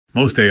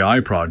Most AI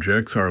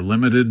projects are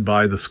limited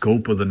by the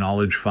scope of the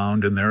knowledge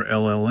found in their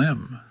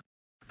LLM.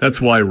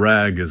 That's why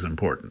RAG is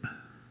important.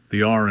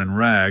 The R in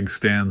RAG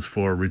stands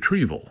for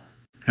retrieval.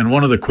 And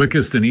one of the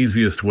quickest and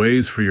easiest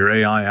ways for your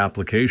AI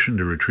application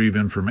to retrieve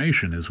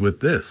information is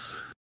with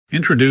this.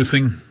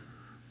 Introducing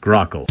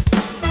Groqqle.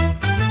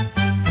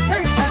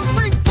 Hey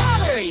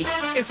everybody!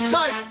 It's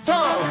time for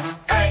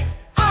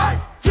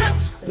AI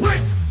Tips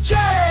with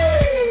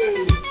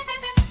Jay!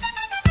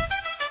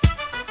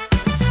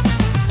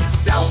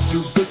 Sounds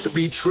too good to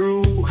be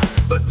true,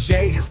 but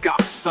Jay has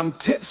got some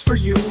tips for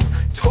you.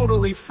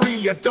 Totally free,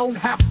 you don't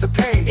have to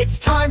pay. It's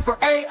time for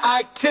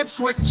AI Tips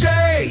with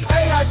Jay!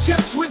 AI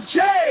Tips with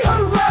Jay!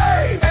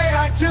 Hooray!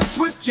 AI Tips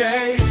with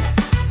Jay!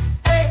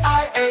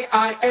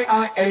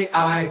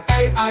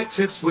 AI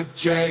Tips with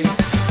Jay.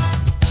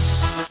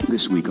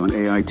 This week on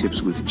AI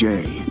Tips with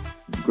Jay.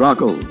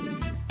 Groqqle.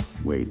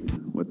 Wait,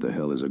 what the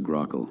hell is a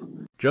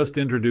Groqqle? Just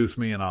introduce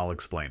me and I'll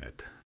explain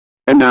it.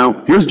 And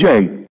now, here's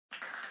Jay.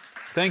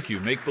 Thank you,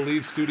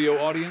 Make-Believe Studio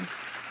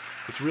audience.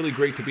 It's really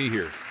great to be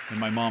here in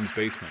my mom's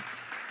basement.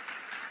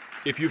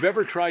 If you've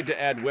ever tried to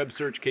add web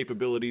search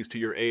capabilities to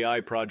your AI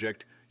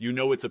project, you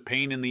know it's a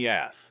pain in the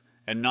ass,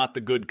 and not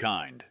the good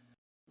kind.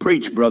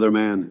 Preach, brother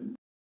man.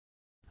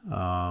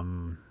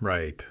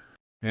 Right.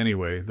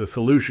 Anyway, the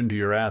solution to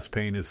your ass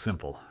pain is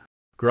simple.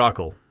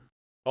 Groqqle.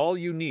 All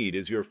you need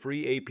is your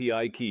free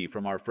API key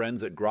from our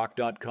friends at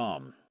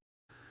Groq.com.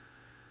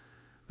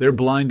 Their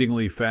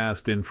blindingly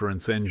fast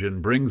inference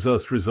engine brings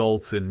us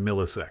results in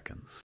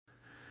milliseconds.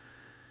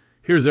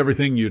 Here's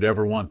everything you'd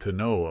ever want to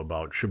know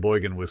about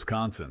Sheboygan,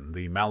 Wisconsin,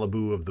 the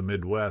Malibu of the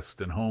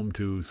Midwest and home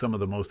to some of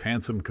the most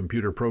handsome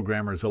computer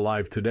programmers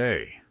alive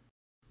today.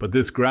 But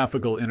this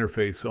graphical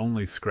interface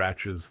only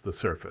scratches the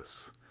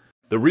surface.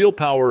 The real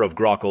power of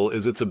Groqqle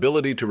is its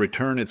ability to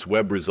return its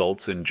web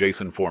results in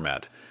JSON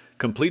format,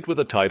 complete with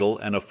a title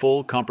and a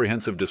full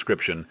comprehensive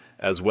description,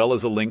 as well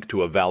as a link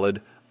to a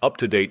valid,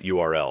 up-to-date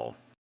URL.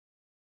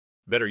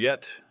 Better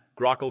yet,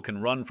 Groqqle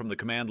can run from the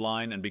command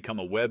line and become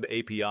a web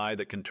API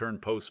that can turn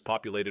posts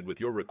populated with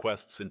your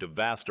requests into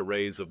vast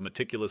arrays of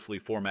meticulously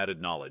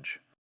formatted knowledge.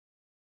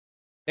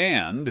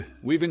 And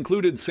we've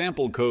included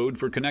sample code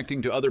for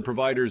connecting to other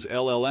providers'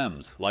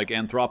 LLMs, like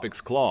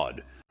Anthropic's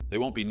Claude. They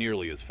won't be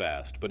nearly as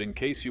fast, but in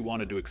case you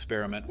wanted to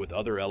experiment with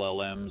other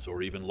LLMs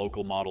or even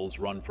local models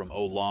run from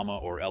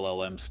Ollama or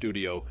LLM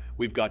Studio,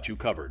 we've got you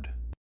covered.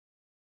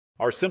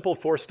 Our simple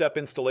 4-step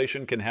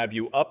installation can have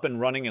you up and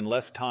running in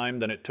less time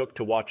than it took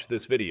to watch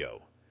this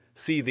video.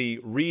 See the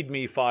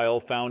README file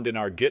found in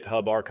our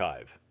GitHub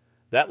archive.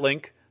 That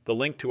link, the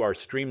link to our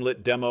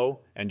Streamlit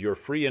demo, and your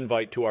free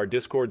invite to our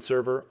Discord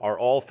server are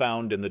all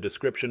found in the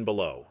description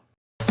below.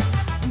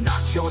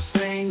 Not your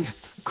thing?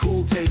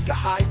 Cool, take a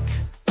hike.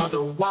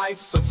 Otherwise,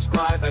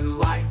 subscribe and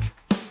like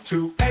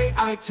to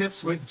AI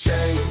Tips with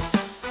Jay.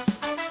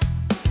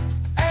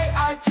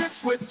 AI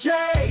Tips with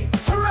Jay.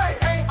 Hooray!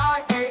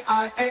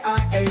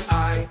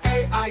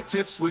 AI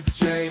Tips with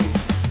Jay.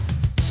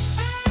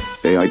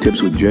 AI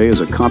Tips with Jay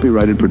is a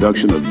copyrighted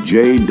production of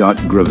j.gravel.us.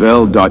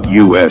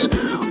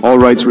 All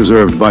rights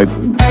reserved by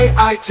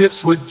AI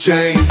Tips with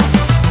Jay.